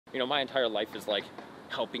you know, my entire life is like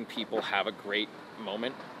helping people have a great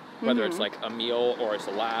moment, whether it's like a meal or it's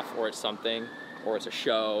a laugh or it's something or it's a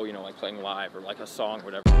show, you know, like playing live or like a song or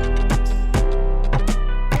whatever.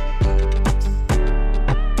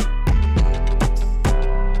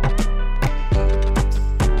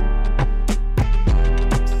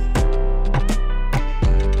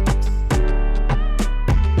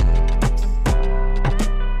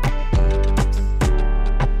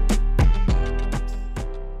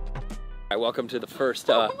 Welcome to the first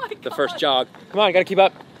first jog. Come on, gotta keep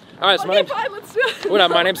up. All right, so let's do it. What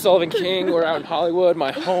up? My name's Sullivan King. We're out in Hollywood,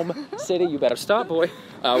 my home city. You better stop, boy.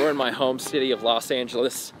 We're in my home city of Los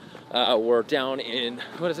Angeles. We're down in,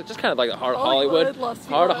 what is it? Just kind of like the heart of Hollywood.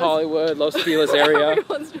 Heart of Hollywood, Los Feliz area.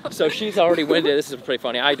 So she's already winded. This is pretty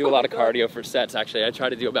funny. I do a lot of cardio for sets, actually. I try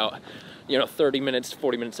to do about, 30 minutes,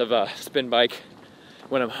 40 minutes of a spin bike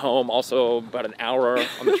when I'm home, also about an hour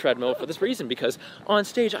on the treadmill for this reason, because on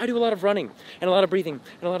stage I do a lot of running and a lot of breathing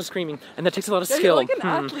and a lot of screaming, and that takes a lot of skill. You're like an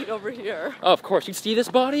athlete over here. Oh, of course. You see this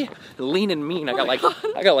body? Lean and mean. I got like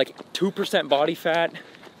 2% body fat,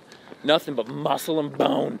 nothing but muscle and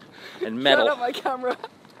bone and metal. Shut up my camera.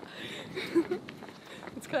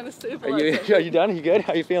 It's kind of stable. Are you done? Are you good?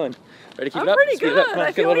 How are you feeling? Ready to keep it up? I'm pretty good. Come on,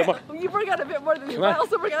 I feel a little like more. you bring out a bit more than me, but I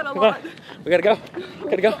also bring out a lot. We gotta go.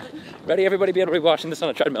 Gotta go. Ready? Everybody be able to be watching this on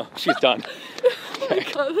a treadmill. She's done. Oh my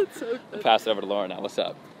God, that's so good. Pass it over to Laura now. What's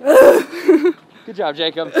up? Good job,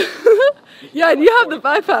 Jacob. Yeah, and you have the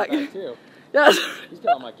backpack. Too. Yes. He's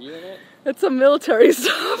got all my gear in it. It's some military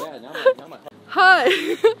stuff. Yeah, now my Hi.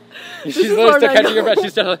 She's literally still catching your breath.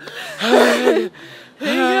 She's still like, hey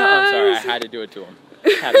I'm sorry, I had to do it to him.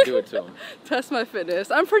 Test my fitness.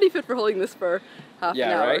 I'm pretty fit for holding this for half an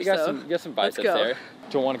hour. Right? You got some biceps there.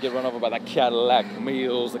 Don't want to get run over by that Cadillac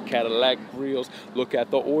meals, the Cadillac grills. Look at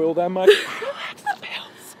the oil that my Cadillac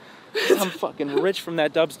spills. I'm fucking rich from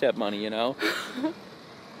that dubstep money,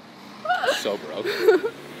 So broke.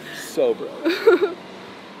 So broke.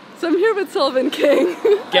 So I'm here with Sullivan King.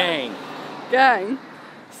 Gang.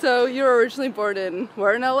 So you were originally born in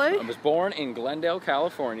where in LA? I was born in Glendale,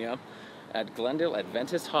 California, at Glendale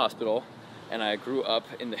Adventist Hospital, and I grew up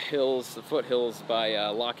in the hills, the foothills by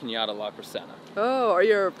La Cañada, La Crescenta. Oh, are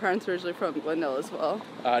your parents originally from Glendale as well?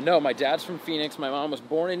 No, my dad's from Phoenix. My mom was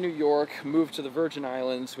born in New York, moved to the Virgin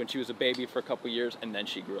Islands when she was a baby for a couple years, and then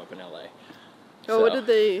she grew up in LA. Oh, what did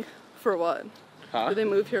they, for what? Huh? Did they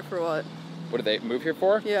move here for what? What did they move here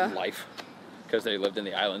for? Yeah. Life. Because they lived in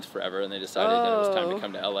the islands forever, and they decided that it was time to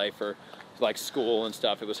come to LA for like school and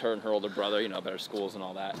stuff. It was her and her older brother, better schools and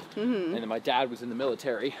all that. And then my dad was in the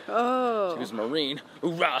military. Oh. He was a Marine.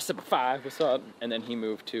 Hoorah, Semper Fi, what's up? And then he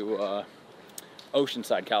moved to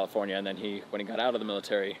Oceanside, California, and then when he got out of the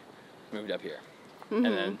military, moved up here. And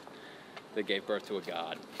then they gave birth to a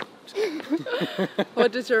god.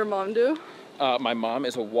 What does your mom do? My mom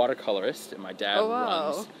is a watercolorist, and my dad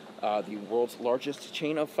runs the world's largest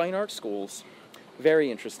chain of fine art schools.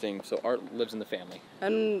 Very interesting. So art lives in the family.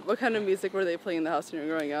 And what kind of music were they playing in the house when you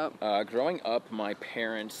were growing up? Growing up, my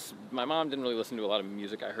mom didn't really listen to a lot of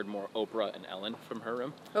music. I heard more Oprah and Ellen from her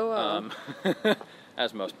room. Oh, wow.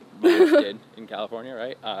 As most moms did in California,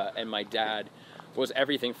 right? And my dad was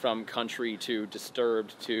everything from country to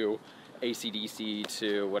Disturbed to AC/DC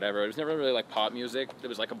to whatever. It was never really like pop music. It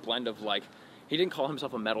was like a blend of like, he didn't call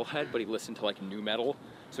himself a metalhead, but he listened to like new metal.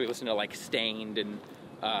 So he listened to like Stained and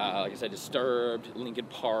like I said, Disturbed, Linkin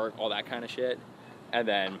Park, all that kind of shit. And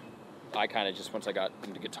then I kind of just, once I got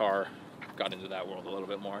into guitar, got into that world a little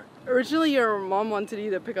bit more. Originally, your mom wanted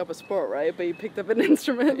you to pick up a sport, right? But you picked up an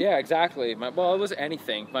instrument? Yeah, exactly. Well, it was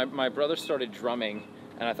anything. My brother started drumming,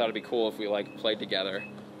 and I thought it'd be cool if we like played together.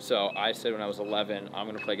 So I said when I was 11, I'm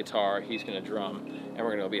going to play guitar, he's going to drum, and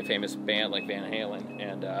we're going to be a famous band like Van Halen.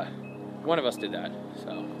 And one of us did that,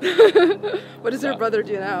 so. What does your brother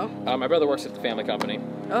do now? My brother works at the family company.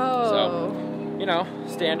 Oh. So,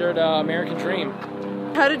 standard American dream.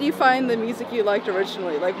 How did you find the music you liked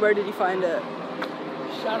originally? Like, where did you find it?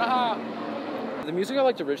 Shut up! The music I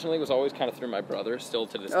liked originally was always kind of through my brother, still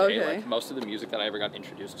to this day. Like, most of the music that I ever got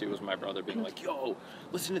introduced to was my brother being like, yo,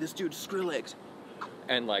 listen to this dude, Skrillex.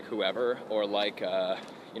 And like, whoever, or like,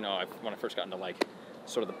 when I first got into like,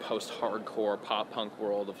 sort of the post-hardcore pop-punk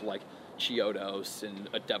world of like, Chiodos and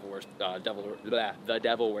The Devil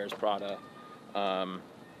Wears Prada, and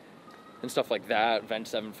stuff like that. Avenged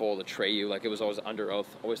Sevenfold, Atreyu, like it was always Under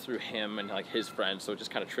Oath, always through him and like his friends, so it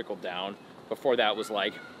just kind of trickled down. Before that was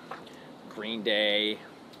like Green Day,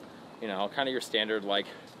 kind of your standard like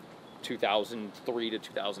 2003 to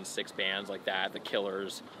 2006 bands like that, The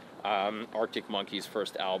Killers, Arctic Monkeys'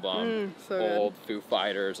 first album, so old Foo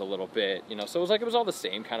Fighters a little bit, so it was all the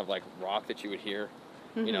same kind of like rock that you would hear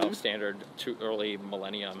you know, standard to early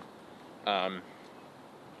millennium.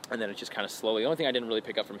 And then it just kind of slowly, the only thing I didn't really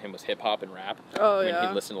pick up from him was hip hop and rap. Oh, I mean, yeah.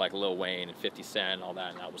 he'd listen to like Lil Wayne and 50 Cent and all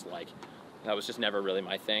that, and that was just never really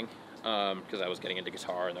my thing, because I was getting into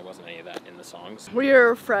guitar and there wasn't any of that in the songs. Were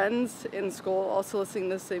your friends in school also listening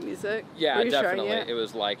to the same music? Yeah, definitely. It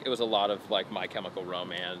was a lot of like My Chemical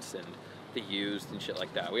Romance and The Used and shit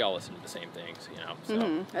like that. We all listened to the same things, you know.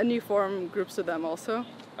 So. And you form groups with them also?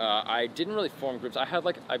 I didn't really form groups. I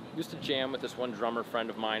used to jam with this one drummer friend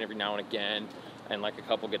of mine every now and again, and like a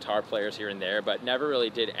couple guitar players here and there, but never really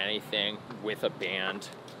did anything with a band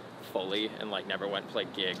fully, and like never went and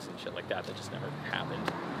played gigs and shit like that. That just never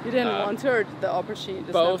happened. You didn't want to, or the opportunity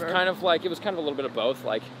just both never? Kind of like, it was kind of a little bit of both.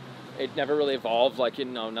 Like, it never really evolved, like, you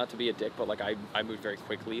know, not to be a dick, but like I moved very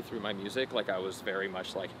quickly through my music. Like, I was very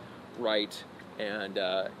much like write and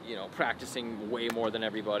you know, practicing way more than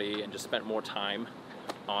everybody, and just spent more time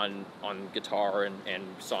on guitar and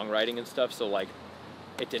songwriting and stuff. So like,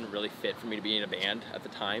 it didn't really fit for me to be in a band at the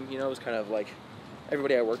time. You know, it was kind of like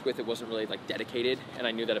everybody I worked with, it wasn't really like dedicated, and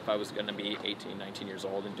I knew that if I was going to be 18, 19 years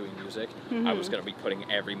old and doing music, I was going to be putting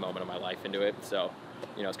every moment of my life into it. So,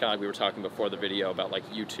 you know, it's kind of like we were talking before the video about like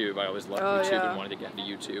YouTube. I always loved YouTube and wanted to get into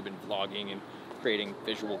YouTube and vlogging and creating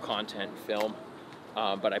visual content, film.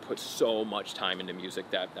 But I put so much time into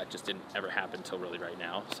music that just didn't ever happen until really right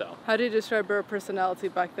now. So. How do you describe your personality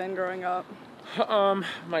back then growing up?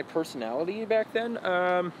 My personality back then,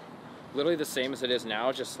 literally the same as it is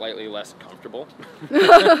now, just slightly less comfortable.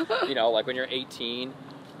 You know, like when you're 18,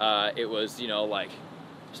 it was, you know, like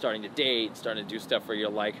starting to date, starting to do stuff where you're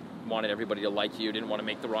like, wanted everybody to like you, didn't want to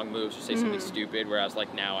make the wrong moves or say something stupid, whereas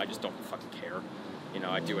like now I just don't fucking care. You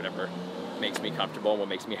know, I do whatever makes me comfortable and what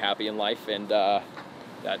makes me happy in life, and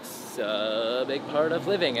that's a big part of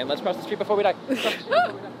living. And let's cross the street before we die.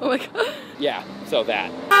 Oh my god. Yeah, so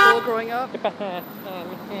that. School growing up?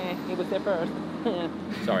 He was there first.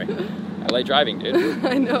 Sorry. LA driving, dude.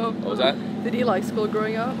 I know. What was that? Did you like school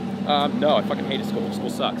growing up? No, I fucking hated school. School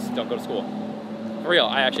sucks. Don't go to school. For real,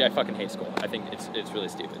 I fucking hate school. I think it's really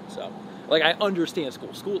stupid. So, like, I understand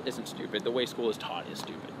school. School isn't stupid. The way school is taught is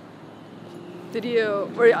stupid. Did you,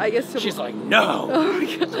 or I guess... She's like, no,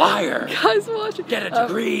 oh liar. Guys, watch. Get a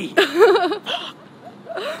degree.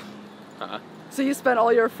 So you spent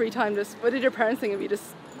all your free time just, what did your parents think of you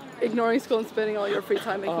just ignoring school and spending all your free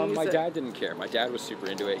time making music? My dad didn't care. My dad was super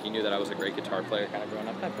into it. He knew that I was a great guitar player kind of growing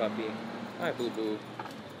up. Hi, puppy. Hi, boo-boo.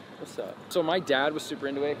 What's up? So my dad was super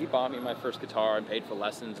into it. He bought me my first guitar and paid for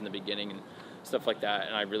lessons in the beginning and stuff like that.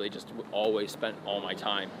 And I really just always spent all my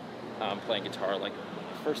time playing guitar. Like,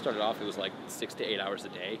 when I first started off, it was like 6 to 8 hours a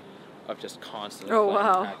day of just constantly playing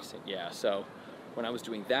and practicing. Yeah, so when I was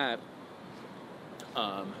doing that,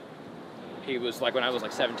 he was like, when I was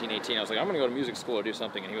like 17, 18, I was like, I'm going to go to music school or do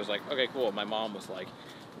something. And he was like, okay, cool. My mom was like,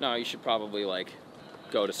 no, you should probably like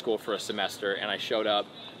go to school for a semester. And I showed up,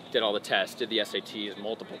 did all the tests, did the SATs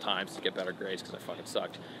multiple times to get better grades because I fucking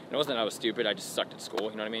sucked. And it wasn't that I was stupid, I just sucked at school,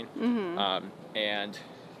 you know what I mean? And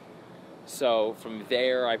so from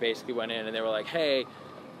there, I basically went in and they were like, hey,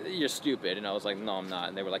 you're stupid. And I was like, no, I'm not.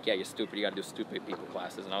 And they were like, yeah, you're stupid. You got to do stupid people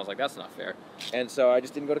classes. And I was like, that's not fair. And so I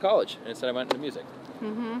just didn't go to college. And instead I went into music.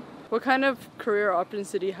 What kind of career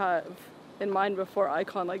options did you have in mind before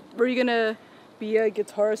Icon? Like, were you going to be a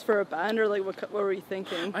guitarist for a band, or like what were you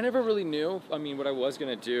thinking? I never really knew. I mean, what I was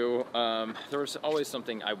going to do, there was always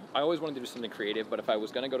something, I always wanted to do something creative, but if I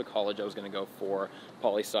was going to go to college, I was going to go for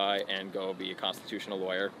poli-sci and go be a constitutional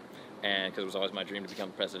lawyer. And because it was always my dream to become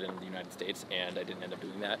president of the United States, and I didn't end up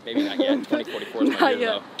doing that. Maybe not yet. 2044 is my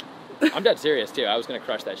year, though. I'm dead serious, too. I was going to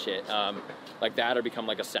crush that shit. Like that, or become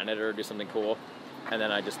like a senator, or do something cool. And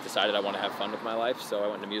then I just decided I want to have fun with my life, so I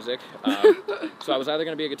went into music. So I was either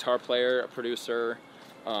going to be a guitar player, a producer,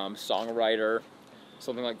 songwriter,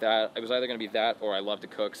 something like that. It was either going to be that, or I love to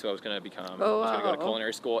cook, so I was going to become. I was going to go to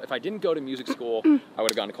culinary school. If I didn't go to music school, I would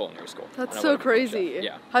have gone to culinary school. That's so crazy.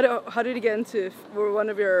 Yeah. How did you get into? Were one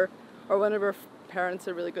of your parents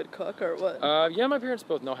a really good cook, or what? Yeah, my parents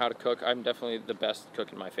both know how to cook. I'm definitely the best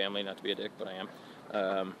cook in my family, not to be a dick, but I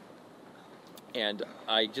am. And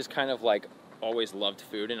I just kind of like always loved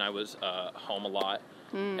food, and I was home a lot,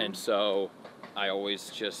 and so I always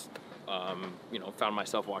just you know, found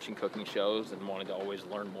myself watching cooking shows and wanted to always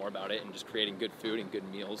learn more about it, and just creating good food and good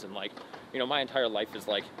meals. And like, you know, my entire life is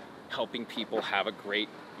like helping people have a great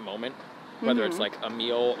moment, whether it's like a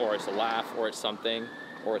meal, or it's a laugh, or it's something,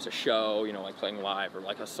 or it's a show, you know, like playing live, or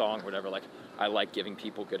like a song or whatever. Like, I like giving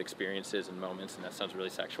people good experiences and moments, and that sounds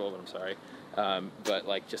really sexual, but I'm sorry. But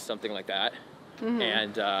like just something like that.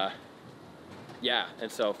 And Yeah,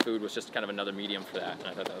 and so food was just kind of another medium for that, and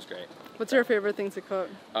I thought that was great. What's your favorite thing to cook?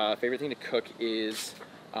 Favorite thing to cook is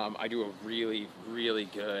I do a really, really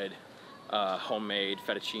good homemade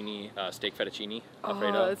fettuccine, steak fettuccine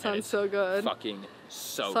Alfredo. Oh, that sounds so good. Fucking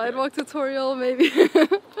so Sidewalk good. tutorial, maybe.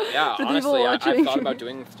 Yeah, honestly, I've thought about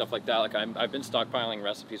doing stuff like that. Like I've been stockpiling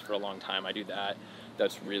recipes for a long time. I do that.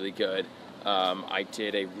 That's really good. I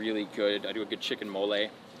do a good chicken mole,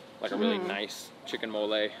 like a really nice chicken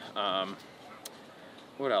mole.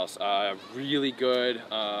 What else? Really good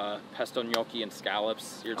pesto gnocchi and scallops,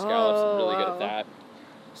 seared scallops. I'm really good at that.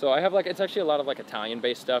 So I have it's actually a lot of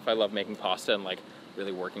Italian-based stuff. I love making pasta and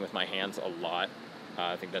really working with my hands a lot.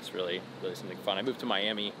 I think that's really, really something fun. I moved to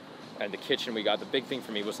Miami, and the kitchen we got, the big thing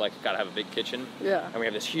for me was gotta have a big kitchen. Yeah. And we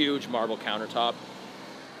have this huge marble countertop,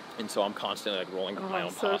 and so I'm constantly rolling my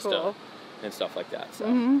own pasta. Cool. And stuff like that.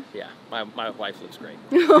 So yeah, my wife lives great.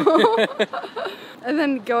 And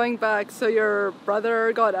then going back, so your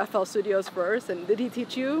brother got FL Studios first, and did he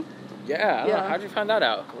teach you? Yeah, I don't know. How'd you find that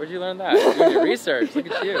out? Where'd you learn that? You're doing your research. Look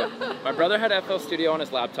at you. My brother had FL Studio on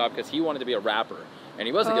his laptop because he wanted to be a rapper, and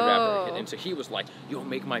he was a good rapper. And so he was like, "Yo,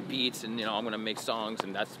 make my beats, and I'm gonna make songs."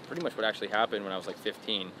 And that's pretty much what actually happened when I was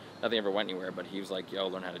 15. Nothing ever went anywhere, but he was like, "Yo,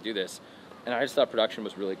 learn how to do this." And I just thought production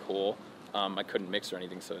was really cool. I couldn't mix or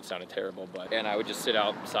anything, so it sounded terrible. And I would just sit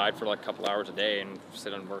outside for a couple hours a day and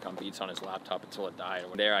sit and work on beats on his laptop until it died.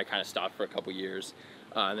 And there, I kind of stopped for a couple years.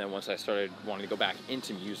 And then once I started wanting to go back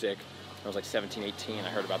into music, I was 17, 18, I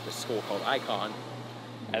heard about this school called Icon.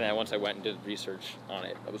 And then once I went and did research on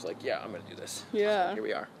it, I was like, yeah, I'm going to do this. Yeah. So here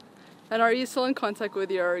we are. And are you still in contact with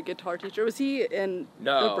your guitar teacher? Was he in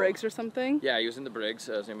the Briggs or something? Yeah, he was in the Briggs.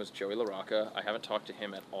 His name was Joey LaRocca. I haven't talked to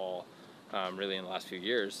him at all, really, in the last few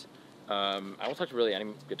years. I don't talk to really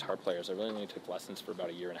any guitar players. I really only took lessons for about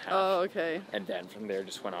a year and a half. Oh, okay. And then from there,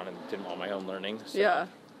 just went on and did all my own learning. So,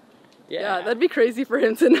 yeah, that'd be crazy for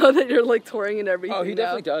him to know that you're touring and everything. Oh, he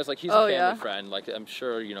definitely does. He's a family friend. I'm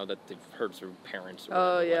sure that they've heard through parents.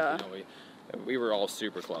 Or whatever. We were all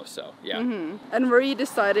super close. So yeah. And were you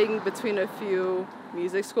deciding between a few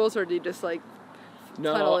music schools, or did you just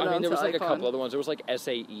No, I mean there was a couple other ones. There was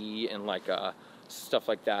SAE and stuff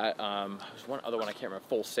like that. There's one other one I can't remember.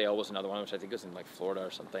 Full Sail was another one, which I think was in Florida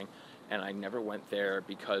or something. And I never went there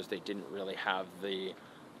because they didn't really have the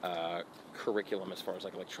curriculum as far as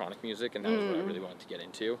electronic music, and that was what I really wanted to get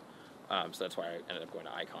into. So that's why I ended up going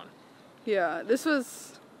to Icon. Yeah, this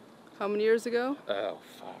was how many years ago? Oh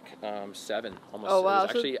fuck, 7 almost. Oh wow!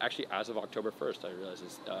 It was actually as of October 1st, I realized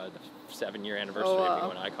it's the 7-year anniversary of me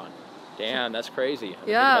going to Icon. Damn, that's crazy.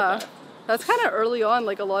 Yeah. That's kind of early on.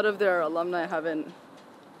 A lot of their alumni haven't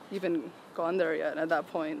even gone there yet at that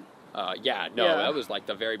point. That was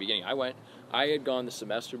the very beginning. I had gone the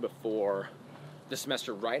semester before, the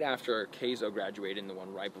semester right after Keizo graduated, and the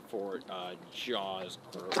one right before Jaws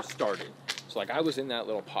started. So I was in that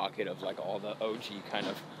little pocket of all the OG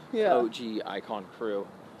OG Icon crew,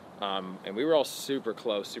 and we were all super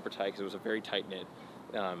close, super tight, because it was a very tight knit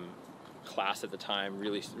class at the time.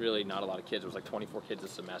 Really not a lot of kids. It was 24 kids a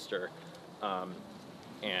semester.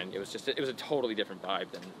 And it was a totally different vibe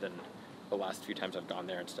than the last few times I've gone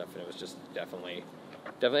there and stuff, and it was just definitely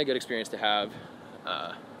a good experience to have.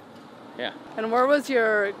 Yeah. And where was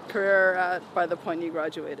your career at by the point you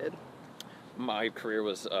graduated? My career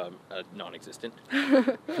was non-existent.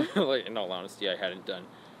 In all honesty, I hadn't done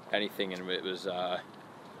anything, and it was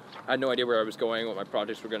I had no idea where I was going, what my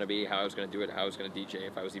projects were going to be, how I was going to do it, how I was going to DJ,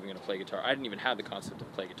 if I was even going to play guitar. I didn't even have the concept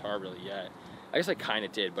of play guitar really yet. I guess I kind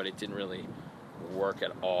of did, but it didn't really work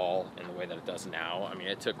at all in the way that it does now. I mean,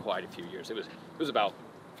 it took quite a few years. It was about,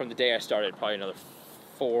 from the day I started, probably another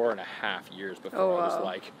 4.5 years before I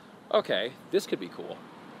was okay, this could be cool.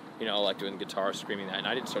 Doing guitar, screaming that. And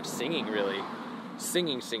I didn't start singing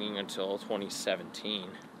until 2017.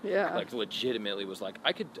 Yeah. Legitimately was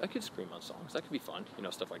I could scream on songs. That could be fun,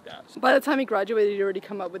 stuff like that. By the time you graduated, you already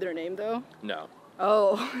come up with your name, though? No.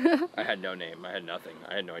 Oh. I had no name. I had nothing.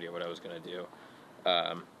 I had no idea what I was going to do.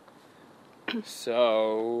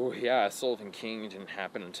 So, yeah, Sullivan King didn't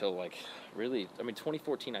happen until,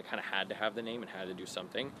 2014, I kind of had to have the name and had to do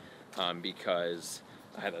something, because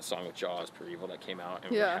I had that song with Jaws, Per Evil, that came out,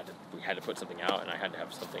 and we had to put something out, and I had to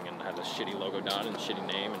have something, and I had the shitty logo done, and the shitty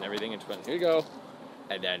name, and everything, and just went, here you go.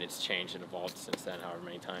 And then it's changed and evolved since then, however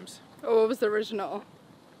many times. Oh, what was the original?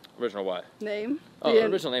 Original what? Name? Oh, the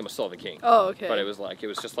original name was Sullivan King. Oh, okay. But it was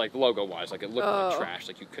just logo-wise, it looked like trash,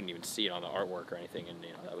 you couldn't even see it on the artwork or anything, and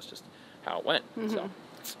that was just how it went. So.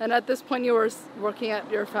 And at this point, you were working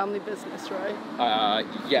at your family business, right?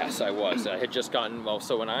 Yes, I was. I had just gotten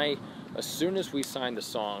so as soon as we signed the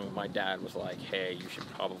song, my dad was like, "Hey, you should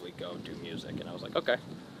probably go do music," and I was like, "Okay."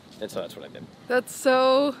 And so that's what I did. That's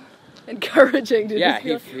so encouraging to Yeah,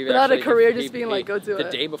 without a career, just being like, go do it.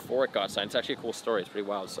 The day before it got signed, it's actually a cool story. It's pretty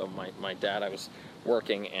wild. So my dad, I was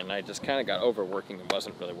working, and I just kind of got over working and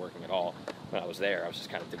wasn't really working at all when I was there. I was just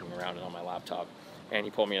kind of digging around on my laptop. And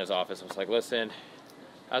he pulled me in his office and was like, listen,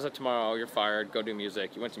 as of tomorrow, you're fired. Go do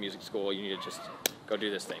music. You went to music school. You need to just go do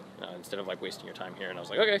this thing instead of like wasting your time here. And I was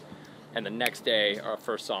like, okay. And the next day, our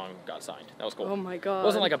first song got signed. That was cool. Oh my God. It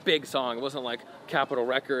wasn't like a big song. It wasn't like Capitol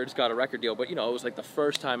Records got a record deal. But, you know, it was like the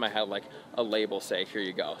first time I had like a label say, here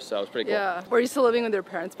you go. So it was pretty cool. Yeah. Were you still living with your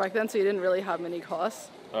parents back then, so you didn't really have many costs?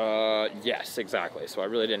 Yes, exactly. So I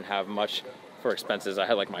really didn't have much for expenses. I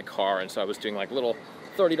had like my car, and so I was doing like little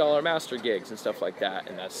 $30 master gigs and stuff like that.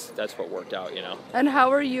 And that's what worked out, you know. And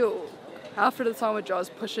how are you, after the song with Jaws,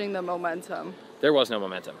 pushing the momentum? There was no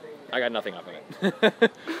momentum. I got nothing off of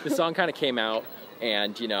it. The song kind of came out,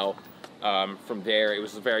 and, you know, from there, it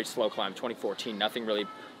was a very slow climb. 2014, nothing really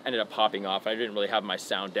ended up popping off. I didn't really have my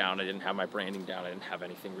sound down. I didn't have my branding down. I didn't have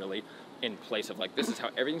anything really in place of, like, this is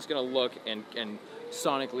how everything's going to look and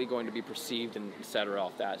sonically going to be perceived and et cetera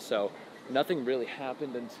off that. So nothing really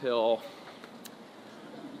happened until,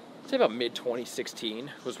 I'd say about mid-2016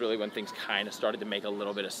 was really when things kind of started to make a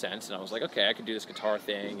little bit of sense, and I was like, okay, I could do this guitar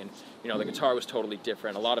thing, and, you know, the guitar was totally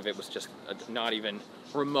different. A lot of it was just not even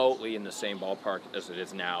remotely in the same ballpark as it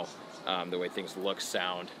is now, the way things look,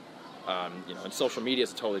 sound. You know, and social media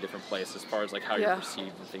is a totally different place as far as like how you're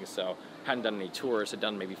perceived and things. So hadn't done any tours, had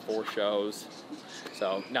done maybe 4 shows,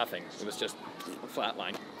 so nothing. It was just a flat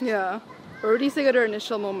line. Yeah. Where would you say got our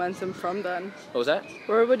initial momentum from then? What was that?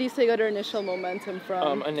 Where would you say got our initial momentum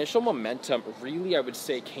from? Initial momentum really, I would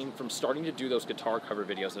say, came from starting to do those guitar cover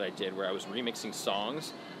videos that I did where I was remixing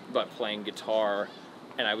songs but playing guitar.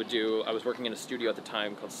 And I was working in a studio at the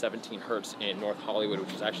time called 17 Hertz in North Hollywood,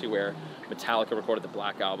 which is actually where Metallica recorded the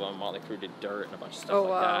Black Album, Motley Crue did Dirt, and a bunch of stuff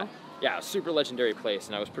that. Yeah, super legendary place.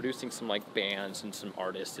 And I was producing some like bands and some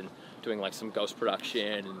artists and doing like some ghost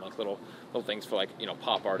production and like little things for like, you know,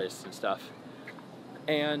 pop artists and stuff.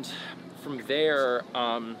 And from there,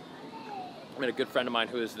 I met a good friend of mine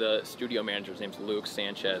who is the studio manager. His name's Luke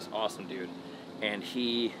Sanchez, awesome dude. And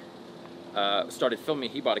he started filming.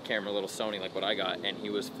 He bought a camera, a little Sony like what I got, and he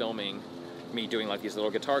was filming me doing like these little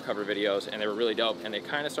guitar cover videos, and they were really dope, and they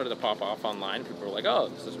kind of started to pop off online. People were like, oh,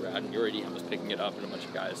 this is rad, and EDM was picking it up, and a bunch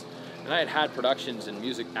of guys. And I had productions and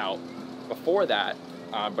music out before that,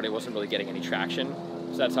 but it wasn't really getting any traction.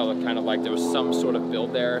 So that's how it kind of like there was some sort of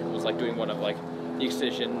build there. It was like doing one of like the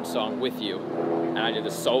Excision song With You, and I did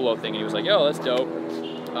this solo thing, and he was like, yo, that's dope.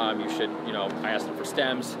 You should, you know, I asked him for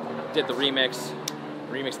stems, did the remix.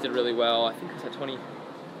 Remix did really well. I think it was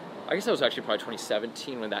I guess that was actually probably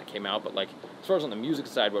 2017 when that came out, but like as far as on the music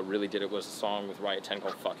side, what really did it was a song with Riot 10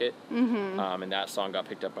 called Fuck It. Mm-hmm. And that song got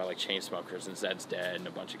picked up by like Chainsmokers and Zed's Dead and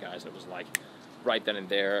a bunch of guys, and it was like right then and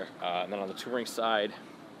there. And then on the touring side,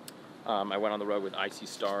 I went on the road with Icy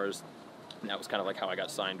Stars, and that was kind of like how I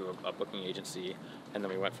got signed to a booking agency, and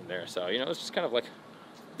then we went from there. So, you know, it was just kind of like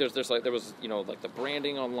there was, you know, like the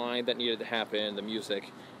branding online that needed to happen, the music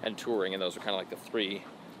and touring, and those were kind of like the 3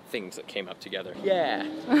 things that came up together. Yeah.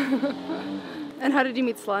 And how did you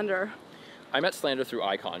meet Slander? I met Slander through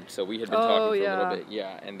Icon, so we had been talking for a little bit,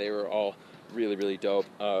 yeah, and they were all really, really dope.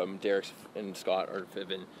 Derek and Scott have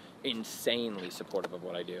been insanely supportive of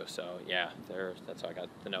what I do, so yeah, that's how I got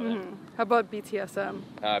to know them. How about BTSM?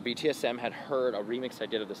 BTSM had heard a remix I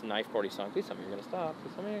did of this Knife Party song. Please tell me you're going to stop.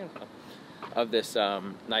 Please tell me you're going to stop. Of this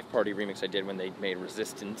Knife Party remix I did when they made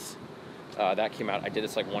Resistance. That came out. I did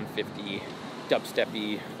this like 150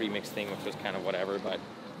 dubstep-y remix thing, which was kind of whatever, but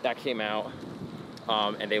that came out,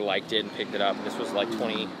 and they liked it and picked it up. This was like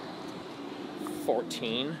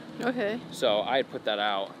 2014. Okay. So I had put that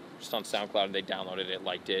out just on SoundCloud, and they downloaded it,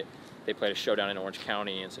 liked it. They played a show down in Orange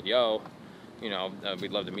County and said, yo, you know,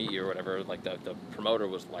 we'd love to meet you or whatever. Like the promoter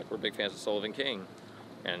was like, we're big fans of Sullivan King.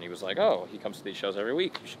 And he was like, oh, he comes to these shows every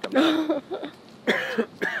week. You should come down.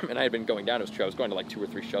 And I had been going down to his show. I was going to like 2 or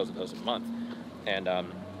 3 shows of those a month. And I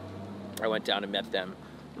went down and met them.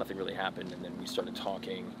 Nothing really happened. And then we started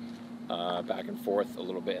talking back and forth a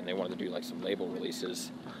little bit. And they wanted to do like some label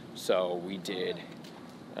releases. So we did,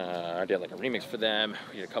 I did like a remix for them.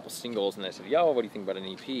 We did a couple singles. And they said, yo, what do you think about an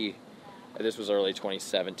EP? And this was early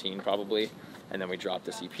 2017 probably. And then we dropped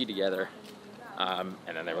this EP together. And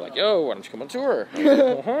then they were like, yo, why don't you come on tour? I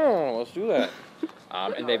was like, let's do that.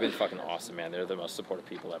 And they've been fucking awesome, man. They're the most supportive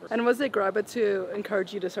people ever. And was it Grabba to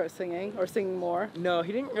encourage you to start singing or singing more? No,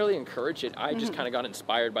 he didn't really encourage it. I just kind of got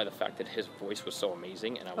inspired by the fact that his voice was so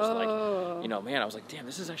amazing. And I was like, you know, man, I was like, damn,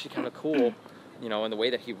 this is actually kind of cool. You know, and the way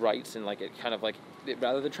that he writes and like it kind of like,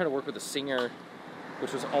 rather than trying to work with a singer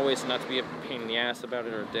which was always, not to be a pain in the ass about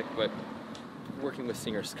it or a dick, but working with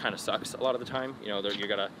singers kind of sucks a lot of the time. You know, you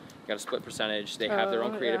gotta split percentage. They have their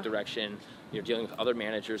own creative direction. You're dealing with other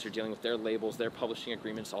managers. You're dealing with their labels, their publishing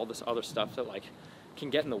agreements, all this other stuff that like can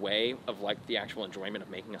get in the way of like the actual enjoyment of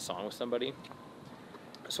making a song with somebody.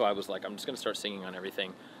 So I was like, I'm just gonna start singing on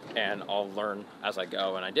everything, and I'll learn as I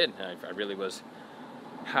go. And I did. And I really was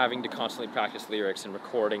having to constantly practice lyrics and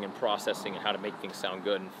recording and processing and how to make things sound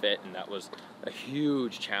good and fit, and that was a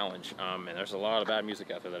huge challenge. And there's a lot of bad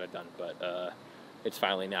music out there that I've done, but it's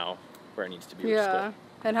finally now where it needs to be. Yeah.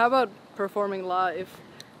 And how about performing live?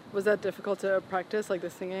 Was that difficult to practice, like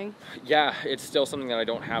the singing? Yeah, it's still something that I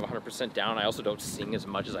don't have 100% down. I also don't sing as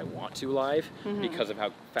much as I want to live because of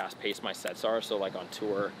how fast-paced my sets are. So like on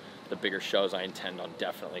tour, the bigger shows, I intend on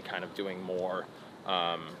definitely kind of doing more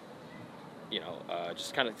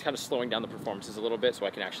just kind of slowing down the performances a little bit so I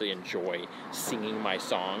can actually enjoy singing my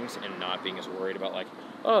songs and not being as worried about like,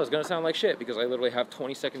 oh, it's going to sound like shit because I literally have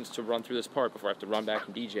 20 seconds to run through this part before I have to run back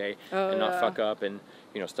and DJ and not fuck up and,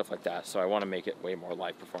 stuff like that. So I want to make it way more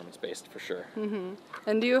live performance based for sure.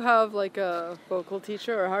 And do you have like a vocal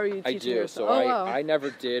teacher, or how are you teaching yourself? So I never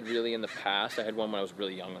did really in the past. I had one when I was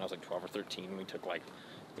really young, when I was like 12 or 13. We took like,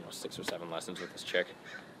 6 or 7 lessons with this chick.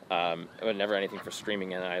 But never anything for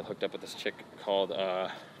streaming, and I hooked up with this chick called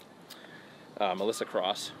Melissa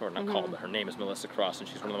Cross, or not called, but her name is Melissa Cross, and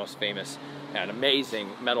she's one of the most famous and amazing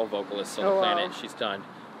metal vocalists on the planet. She's done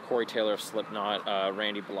Corey Taylor of Slipknot,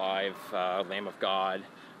 Randy Blythe, Lamb of God,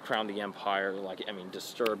 Crown the Empire,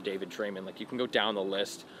 Disturbed, David Draymond. Like, you can go down the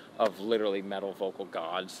list of literally metal vocal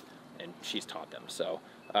gods, and she's taught them. So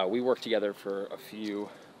we worked together for a few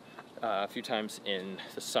times in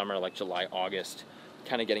the summer, like July, August,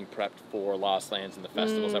 kind of getting prepped for Lost Lands and the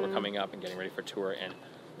festivals that were coming up and getting ready for tour, and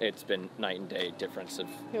it's been night and day difference of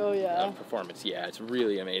performance. Yeah, it's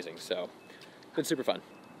really amazing. So it's been super fun.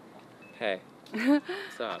 Hey,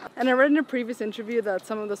 what's up? And I read in a previous interview that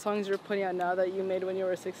some of the songs you're putting out now that you made when you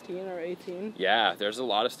were 16 or 18. Yeah, there's a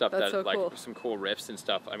lot of stuff That's so cool. some cool riffs and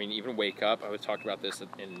stuff. I mean, even Wake Up, I was talking about this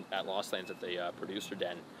at Lost Lands at the producer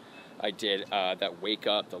den. I did that Wake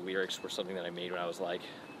Up, the lyrics were something that I made when I was like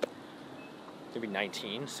maybe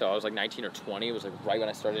 19, so I was like 19 or 20. It was like right when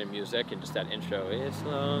I started in music, and just that intro, it's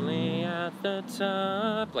lonely at the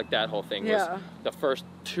top, like that whole thing was the first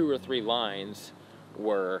 2 or 3 lines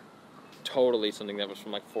were totally something that was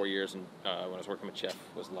from like 4 years, and when I was working with Jeff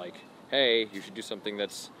was like, hey, you should do something you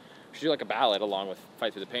should do like a ballad along with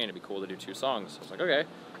Fight Through the Pain. It'd be cool to do 2 songs. I was like, okay.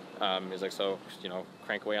 He's like, so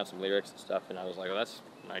crank away on some lyrics and stuff, and I was like, well, that's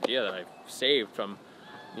an idea that I saved from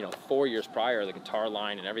 4 years prior, the guitar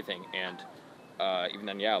line and everything. And even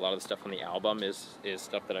then, a lot of the stuff on the album is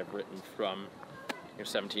stuff that I've written from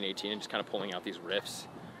 17, 18, and just kind of pulling out these riffs.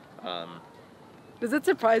 Does it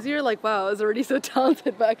surprise you? You're like, wow, I was already so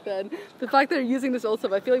talented back then. The fact that you're using this old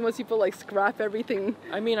stuff, I feel like most people like scrap everything.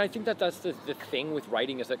 I mean, I think that's the thing with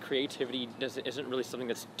writing, is that creativity isn't really something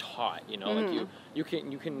that's taught. Like you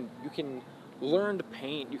can learn to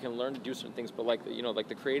paint, you can learn to do certain things, but like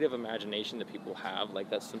the creative imagination that people have, like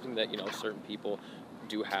that's something that certain people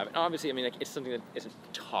do have. And obviously, I mean, like, it's something that isn't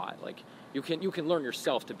taught. Like you can learn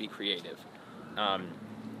yourself to be creative.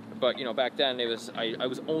 But back then I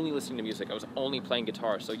was only listening to music. I was only playing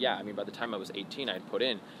guitar. So yeah, I mean, by the time I was 18, I had put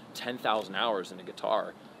in 10,000 hours into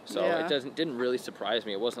guitar. So it didn't really surprise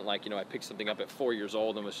me. It wasn't like I picked something up at 4 years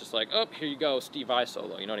old and was just like, oh, here you go, Steve Vai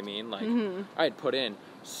solo. You know what I mean? Like I had put in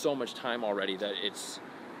so much time already that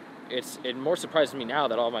it more surprises me now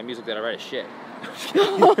that all my music that I write is shit.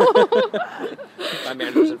 My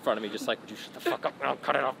manager's in front of me just like, would you shut the fuck up? No,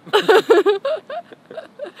 cut it off.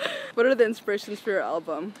 What are the inspirations for your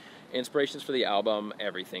album? Inspirations for the album,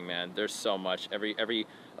 everything, man. There's so much. Every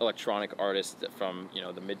electronic artist, from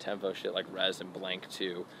the mid-tempo shit like Rez and Blank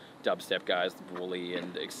to dubstep guys, Woolly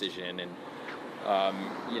and Excision and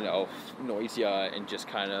Noisia and just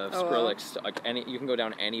kind of Skrillex. Like you can go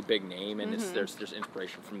down any big name, and there's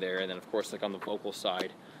inspiration from there. And then of course, like on the vocal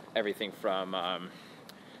side, everything from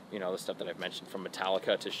the stuff that I've mentioned, from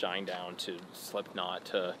Metallica to Shinedown to Slipknot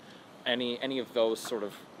to any of those sort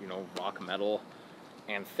of rock metal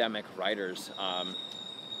anthemic writers. I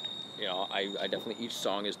definitely, each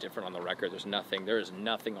song is different on the record. There is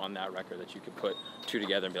nothing on that record that you could put 2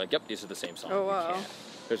 together and be like, yep, these are the same song. Oh, wow. You can't.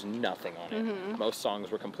 There's nothing on it. Most songs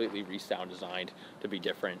were completely resound designed to be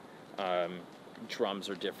different. Drums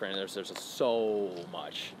are different. There's just so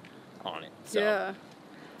much on it. So, yeah.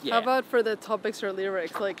 How about for the topics or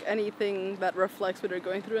lyrics? Like anything that reflects what you're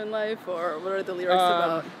going through in life, or what are the lyrics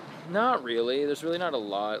about? Not really. There's really not a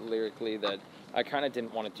lot lyrically that I kind of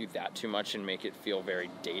didn't want to do that too much and make it feel very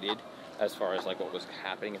dated as far as like what was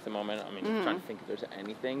happening at the moment. I mean, I'm trying to think if there's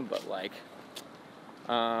anything, but like,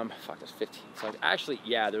 fuck, there's 15. So actually,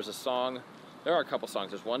 yeah, there's a song. There are a couple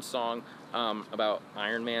songs. There's one song about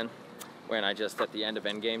Iron Man, when I just at the end of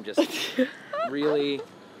Endgame just really,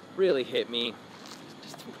 really hit me,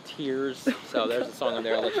 just tears. So there's a song on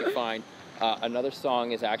there I'll let you find. Another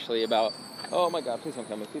song is actually about. Oh my God! Please don't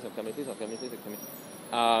kill me! Please don't kill me! Please don't kill me! Please don't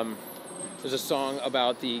kill me! There's a song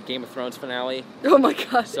about the Game of Thrones finale. Oh my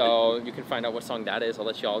God. So you can find out what song that is. I'll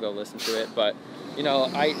let you all go listen to it. But, you know,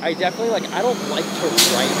 I definitely, like, I don't like to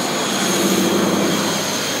write.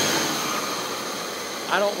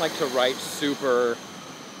 I don't like to write super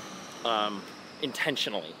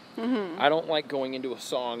intentionally. I don't like going into a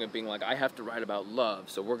song and being like, I have to write about love,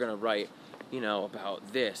 so we're going to write, you know,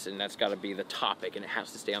 about this, and that's got to be the topic, and it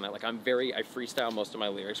has to stay on that. Like, I freestyle most of my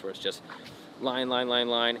lyrics where it's just line, line, line,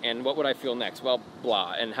 line, and what would I feel next? Well,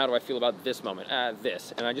 blah, and how do I feel about this moment?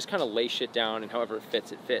 This, and I just kind of lay shit down, and however it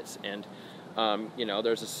fits, and, you know,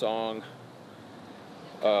 there's a song,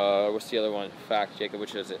 what's the other one? Fact, Jacob,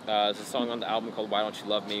 which is it? There's a song on the album called Why Don't You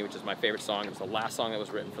Love Me, which is my favorite song. It was the last song that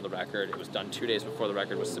was written for the record. It was done 2 days before the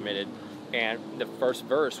record was submitted, and the first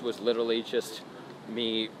verse was literally just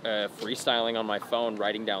me freestyling on my phone,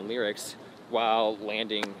 writing down lyrics while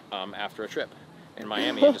landing after a trip in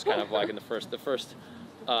Miami, and just kind of like in the first,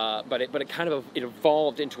 but it kind of it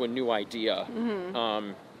evolved into a new idea.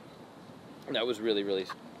 That was really, really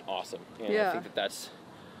awesome. And I think that's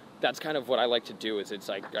kind of what I like to do. Is it's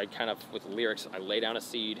like I kind of with lyrics I lay down a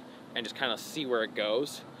seed and just kind of see where it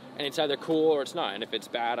goes, and it's either cool or it's not. And if it's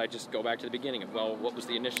bad, I just go back to the beginning of, well, what was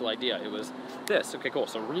the initial idea? It was this. Okay, cool.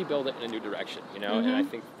 So rebuild it in a new direction, you know. And I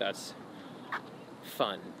think that's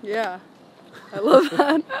fun. Yeah. I love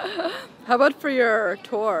that. How about for your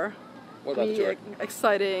tour? What about the tour?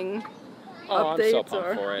 Exciting updates? I'm so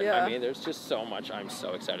pumped for it. Yeah. I mean, there's just so much I'm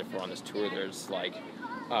so excited for on this tour. There's like,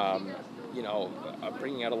 you know,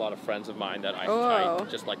 bringing out a lot of friends of mine that I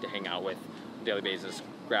just like to hang out with on a daily basis.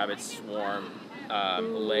 Grabbit, Swarm,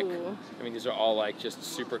 Lick. I mean, these are all like just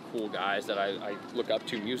super cool guys that I look up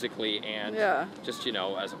to musically, and just, you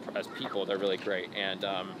know, as people, they're really great. And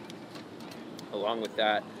along with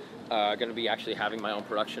that, going to be actually having my own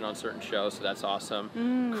production on certain shows, so that's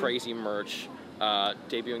awesome. Crazy merch,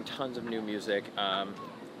 debuting tons of new music, and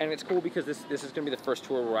it's cool because this is going to be the first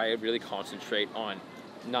tour where I really concentrate on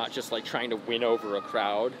not just like trying to win over a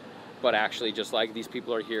crowd, but actually just like these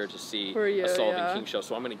people are here to see a Sullivan King show,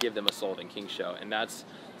 so I'm going to give them a Sullivan King show, and that's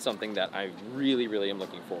something that I really, really am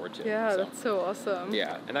looking forward to. Yeah, that's so awesome.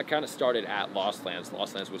 Yeah, and that kind of started at Lost Lands.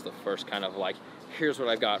 Lost Lands was the first kind of like, here's what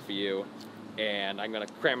I've got for you, and I'm going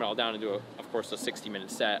to cram it all down into, of course, a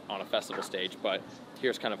 60-minute set on a festival stage, but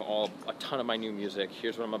here's kind of a ton of my new music,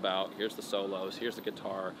 here's what I'm about, here's the solos, here's the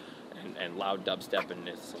guitar, and loud dubstep and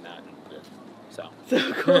this and that. So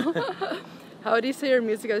cool. How do you say your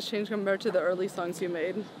music has changed compared to the early songs you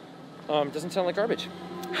made? Doesn't sound like garbage.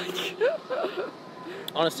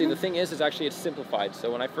 Honestly, the thing is actually it's simplified. So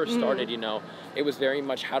when I first started, you know, it was very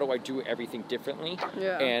much how do I do everything differently?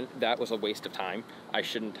 Yeah. And that was a waste of time. I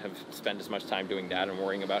shouldn't have spent as much time doing that and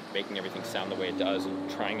worrying about making everything sound the way it does and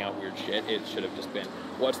trying out weird shit. It should have just been,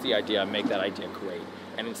 what's the idea? Make that idea great.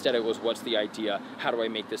 And instead it was, what's the idea? How do I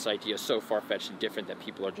make this idea so far-fetched and different that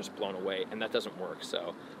people are just blown away? And that doesn't work.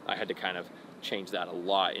 So I had to kind of change that a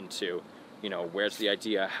lot into, you know, where's the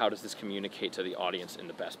idea? How does this communicate to the audience in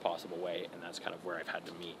the best possible way? And that's kind of where I've had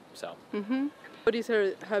to meet. So. What do you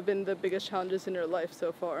say have been the biggest challenges in your life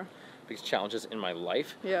so far? Biggest challenges in my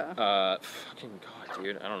life? Yeah. Fucking God,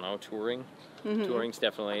 dude. I don't know. Touring. Touring's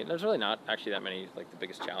definitely. There's really not actually that many like the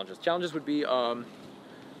biggest challenges. Challenges would be.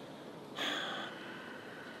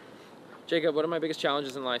 Jacob, what are my biggest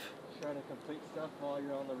challenges in life? Trying to complete stuff while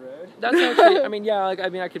you're on the road. That's actually, I mean, yeah, like, I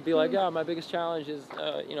mean, I could be like, yeah, my biggest challenge is,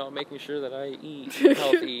 you know, making sure that I eat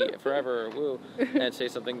healthy forever, woo, and say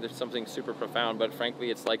something super profound, but frankly,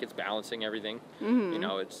 it's like, it's balancing everything. You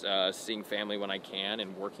know, it's seeing family when I can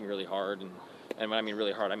and working really hard, and when I mean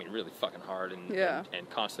really hard, I mean really fucking hard, and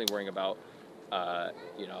constantly worrying about,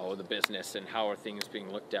 you know, the business and how are things being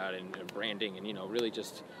looked at and branding, and, you know, really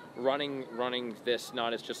just running this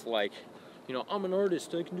not as just like, you know, I'm an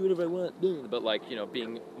artist, I can do whatever I want, but like, you know,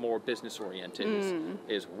 being more business oriented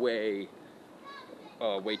is way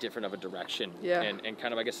different of a direction. And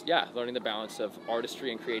kind of, I guess, learning the balance of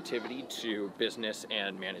artistry and creativity to business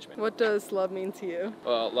and management. What does love mean to you?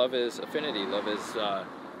 Love is affinity. Love is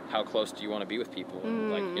how close do you want to be with people?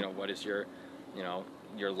 And like, you know, what is your, you know,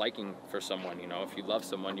 your liking for someone? You know, if you love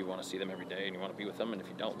someone, you want to see them every day and you want to be with them, and if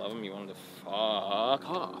you don't love them, you want them to fuck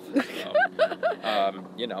off. So,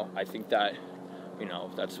 you know, I think that you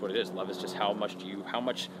know, that's what it is. Love is just how much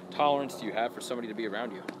tolerance do you have for somebody to be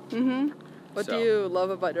around you. What do you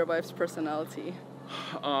love about your wife's personality?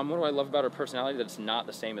 What do I love about her personality? That it's not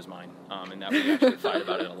the same as mine, and that we actually fight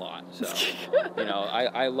about it a lot. So, you know,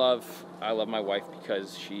 I love my wife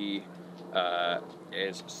because she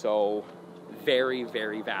is so very,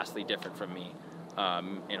 very vastly different from me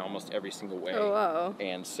in almost every single way. Oh, wow.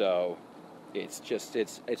 And so it's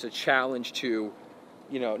a challenge to,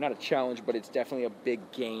 you know, not a challenge, but it's definitely a big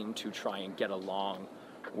gain to try and get along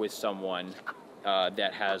with someone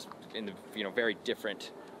that has, you know, very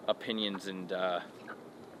different opinions and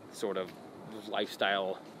sort of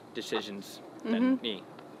lifestyle decisions than me.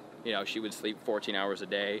 You know, she would sleep 14 hours a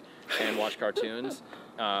day and watch cartoons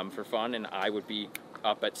for fun, and I would be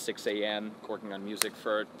up at 6 a.m. working on music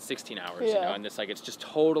for 16 hours, you know, and it's like, it's just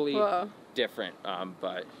totally different,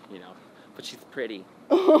 but, you know, but she's pretty.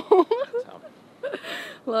 So.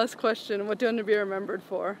 Last question, what do you want to be remembered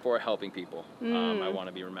for? For helping people. I want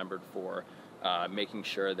to be remembered for making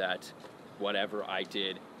sure that whatever I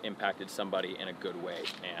did impacted somebody in a good way,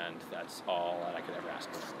 and that's all that I could ever ask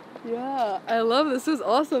for. Yeah, I love this. This was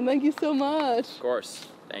awesome. Thank you so much. Of course.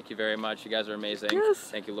 Thank you very much. You guys are amazing. Yes.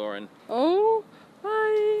 Thank you, Lauren. Oh.